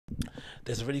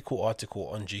There's a really cool article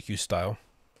on GQ Style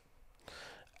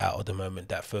out at the moment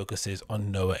that focuses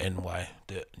on Noah NY,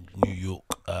 the New York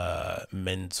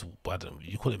men's, I don't know,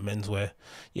 you call it menswear,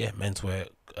 yeah, menswear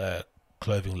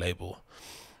clothing label,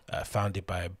 founded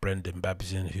by Brendon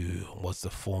Babenzien, who was the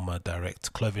former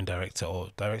clothing director or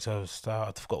director of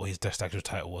style. I forgot what his actual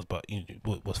title was, but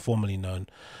was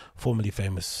formerly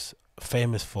famous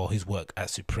for his work at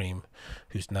Supreme,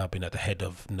 who's now been at the head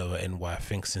of Noah NY, I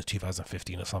think since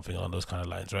 2015 or something along those kind of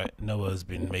lines, right? Noah has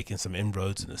been making some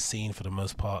inroads in the scene for the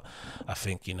most part. I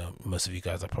think, most of you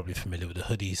guys are probably familiar with the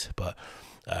hoodies, but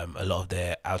a lot of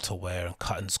their outerwear and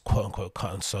cut and quote unquote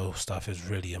cut and sew stuff is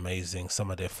really amazing.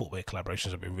 Some of their footwear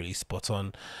collaborations have been really spot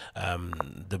on.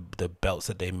 The belts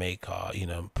that they make are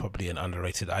probably an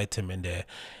underrated item in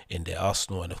their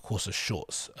arsenal, and of course the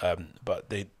shorts. But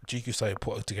they GQ started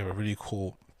putting together a really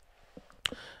cool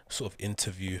sort of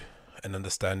interview and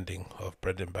understanding of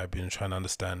Brendon Babenzien, trying to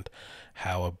understand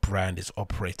how a brand is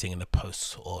operating in the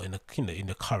post or in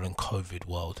the current COVID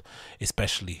world,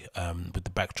 especially with the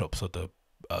backdrops of the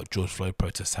George Floyd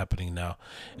protests happening now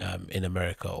in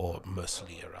America or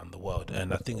mostly around the world.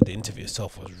 And I think the interview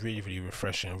itself was really, really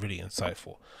refreshing and really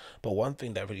insightful. But one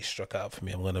thing that really struck out for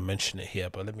me, I'm going to mention it here,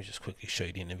 but let me just quickly show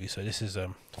you the interview. So this is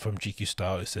from GQ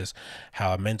Style. It says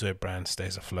how a menswear brand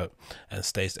stays afloat and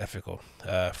stays ethical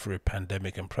through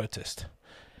pandemic and protest.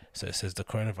 So it says the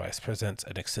coronavirus presents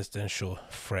an existential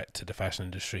threat to the fashion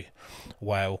industry,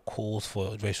 while calls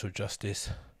for racial justice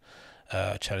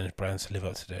challenge brands to live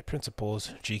up to their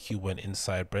principles. GQ went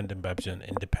inside Brendon Babenzien,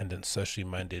 independent, socially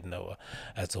minded Noah,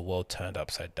 as the world turned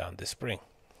upside down this spring.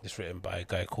 It's written by a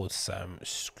guy called Sam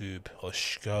Scoob, or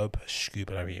Scoob,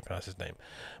 I don't really pronounce his name.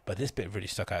 But this bit really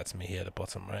stuck out to me here at the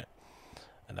bottom, right?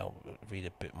 And I'll read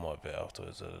a bit more of it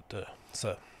afterwards. So,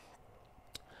 it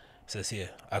says here,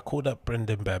 I called up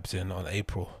Brendon Babenzien in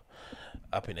April,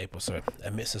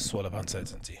 amidst a swell of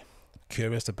uncertainty,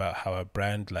 curious about how a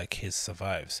brand like his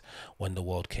survives when the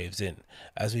world caves in.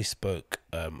 As we spoke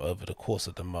over the course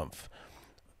of the month,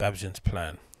 Babzien's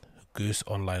plan, goose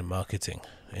online marketing,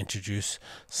 introduce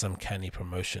some canny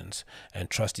promotions, and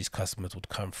trust these customers would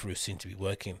come through seemed to be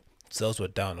working. Sales were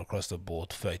down across the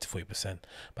board 30 to 40%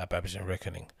 by Babenzien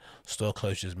reckoning. Store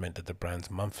closures meant that the brand's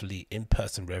monthly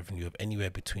in-person revenue of anywhere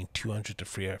between 200 to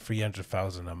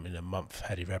 300,000 in a month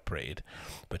had evaporated,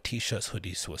 but t-shirts,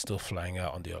 hoodies were still flying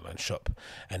out on the online shop,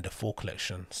 and the fall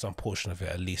collection, some portion of it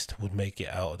at least, would make it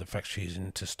out of the factories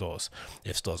into stores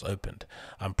if stores opened.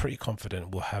 I'm pretty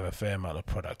confident we'll have a fair amount of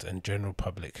product and general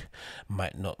public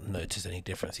might not notice any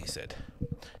difference, he said.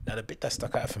 Now the bit that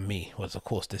stuck out for me was of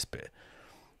course this bit.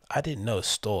 I didn't know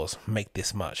stores make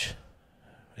this much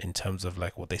in terms of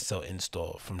like what they sell in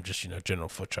store from just general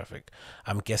foot traffic.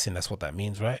 I'm guessing that's what that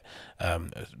means, right?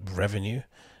 Revenue,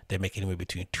 they make anywhere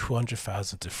between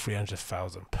 200,000 to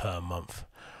 300,000 per month,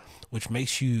 which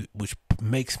makes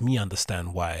me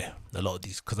understand why a lot of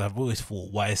these, because I've always thought,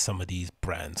 why is some of these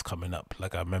brands coming up?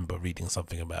 Like I remember reading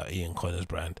something about Ian Connor's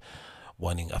brand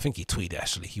wanting, I think he tweeted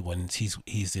actually,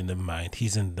 he's in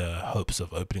the hopes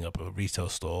of opening up a retail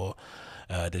store.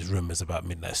 There's rumors about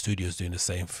Midnight Studios doing the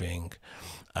same thing.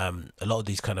 A lot of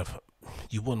these kind of,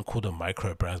 you wouldn't call them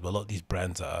micro brands, but a lot of these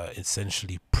brands are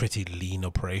essentially pretty lean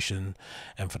operation,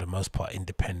 and for the most part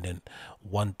independent,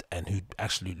 and who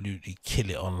actually literally kill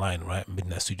it online, right?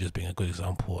 Midnight Studios being a good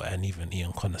example, and even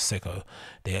Ian Connor Seco,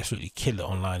 they absolutely kill it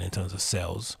online in terms of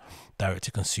sales, direct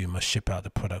to consumer, ship out the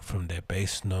product from their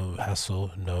base, no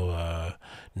hassle, no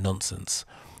nonsense.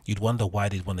 You'd wonder why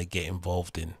they'd want to get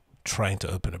involved in trying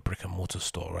to open a brick and mortar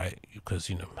store, right?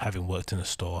 Because having worked in a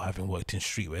store, having worked in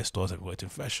streetwear stores, having worked in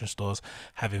fashion stores,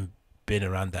 having been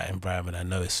around that environment, I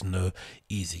know it's no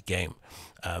easy game.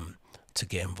 To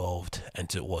get involved and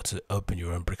to open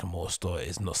your own brick and mortar store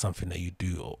is not something that you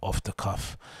do off the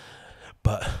cuff,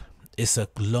 but it's a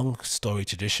long story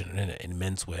tradition in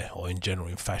menswear or in general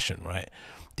in fashion, right?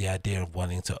 The idea of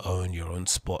wanting to own your own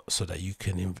spot so that you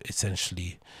can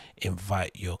essentially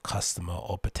invite your customer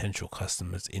or potential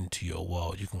customers into your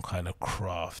world. You can kind of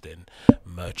craft and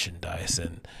merchandise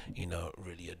and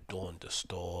really adorn the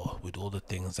store with all the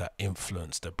things that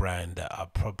influence the brand that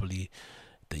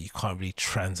you can't really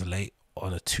translate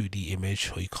on a 2D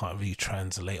image, or you can't really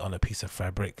translate on a piece of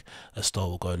fabric. A store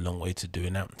will go a long way to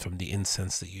doing that, from the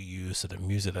incense that you use to the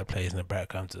music that plays in the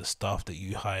background to the staff that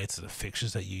you hire to the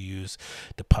fixtures that you use,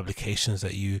 the publications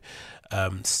that you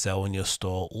sell in your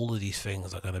store. All of these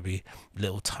things are going to be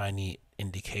little tiny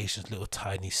indications, little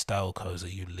tiny style codes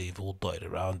that you leave all dotted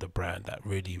around the brand that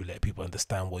really let people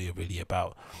understand what you're really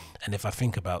about. And if I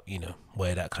think about,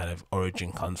 where that kind of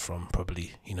origin comes from,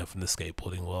 probably, from the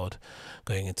skateboarding world,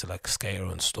 going into like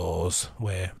skater-owned stores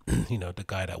where, the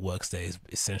guy that works there is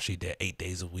essentially there 8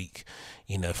 days a week,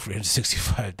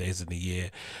 365 days in a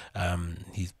year.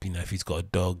 He's, if he's got a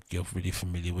dog, you're really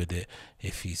familiar with it.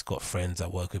 If he's got friends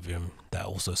that work with him that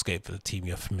also skate for the team,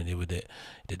 you're familiar with it.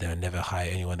 They never hire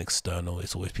anyone external.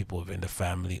 It's always people within the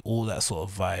family. All that sort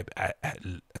of vibe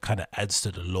kind of adds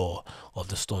to the lore of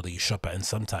the store that you shop at, and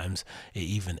sometimes it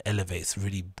even elevates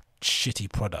really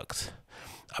shitty product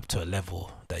up to a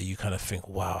level that you kind of think,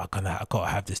 wow, I gotta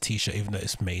have this t-shirt, even though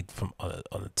it's made from on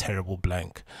a terrible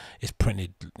blank. It's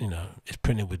printed, it's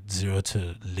printed with zero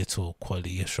to little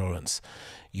quality assurance.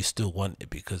 You still want it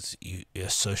because you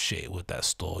associate with that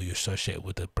store, you associate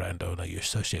with the brand owner, you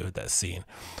associate with that scene.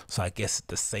 So I guess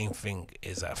the same thing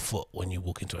is at foot when you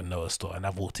walk into a Noah store. And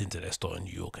I've walked into their store in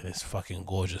New York and it's fucking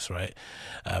gorgeous, right?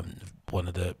 One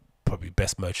of the probably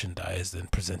best merchandise and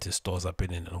presented stores I've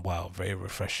been in a while. Very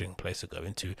refreshing place to go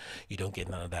into. You don't get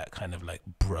none of that kind of like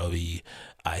broy,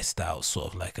 iced out sort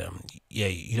of like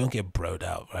you don't get broed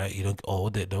out, right? You don't,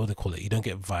 what they call it, you don't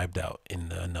get vibed out in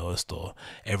the Noah store.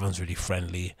 Everyone's really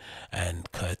friendly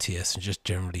and courteous and just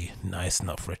generally nice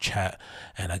enough for a chat.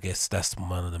 And I guess that's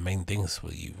one of the main things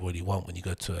what you really want when you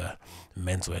go to a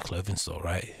menswear clothing store,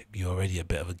 right? You're already a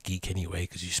bit of a geek anyway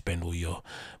because you spend all your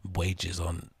wages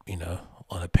on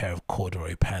on a pair of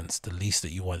corduroy pants. The least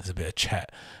that you want is a bit of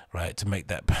chat, right, to make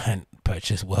that pant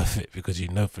purchase worth it, because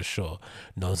for sure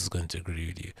no one's going to agree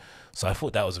with you. So I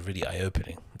thought that was really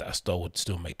eye-opening that a store would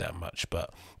still make that much.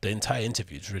 But the entire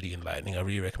interview is really enlightening. I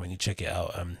really recommend you check it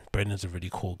out. Brendon's a really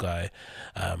cool guy.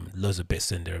 Loads of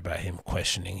bits in there about him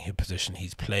questioning his position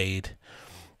he's played,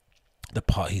 the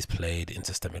part he's played in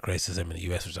systemic racism in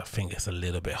the US, which I think is a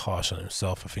little bit harsh on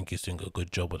himself. I think he's doing a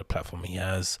good job with the platform he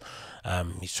has.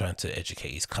 He's trying to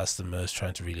educate his customers,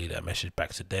 trying to relay that message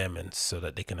back to them, and so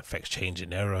that they can affect change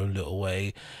in their own little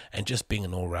way, and just being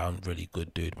an all-round really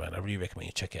good dude, man. I really recommend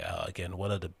you check it out. Again,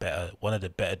 one of the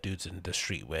better dudes in the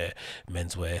streetwear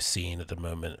menswear scene at the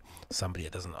moment. Somebody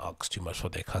that doesn't ask too much for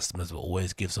their customers, but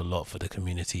always gives a lot for the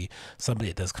community.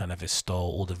 Somebody that does kind of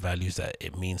extol all the values that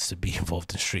it means to be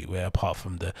involved in streetwear, apart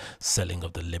from the selling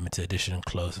of the limited edition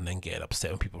clothes and then getting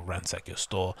upset when people ransack your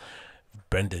store.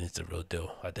 Brendon is the real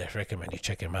deal. I definitely recommend you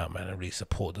check him out, man, and really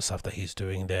support the stuff that he's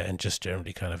doing there, and just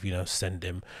generally kind of send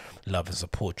him love and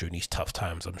support during these tough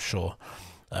times. I'm sure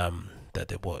that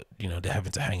they're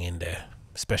having to hang in there,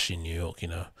 especially in New York.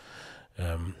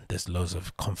 There's loads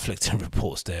of conflicting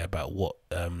reports there about what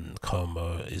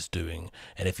Como is doing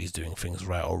and if he's doing things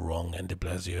right or wrong, and de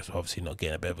Blasio is obviously not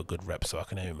getting a bit of a good rep, so I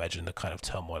can imagine the kind of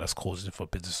turmoil that's causing for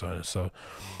business owners. So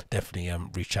definitely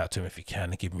reach out to him if you can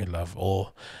and give me love,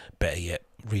 or better yet,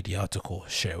 read the article,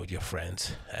 share it with your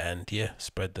friends, and yeah,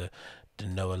 spread the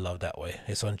Noah love that way.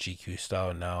 It's on GQ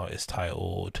Style now. It's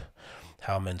titled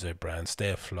How Menswear Brands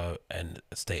Stay Afloat and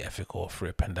Stay Ethical Through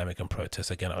a Pandemic and Protests.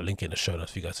 Again, I'll link in the show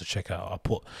notes for you guys to check out. I'll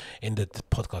put in the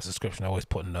podcast description, I always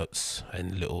put notes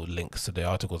and little links to the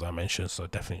articles I mentioned, so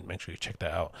definitely make sure you check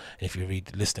that out. And if you're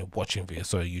listening, watching via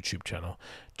YouTube channel,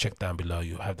 check down below.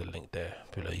 You'll have the link there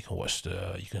below. You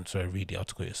can read the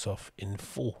article yourself in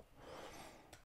full.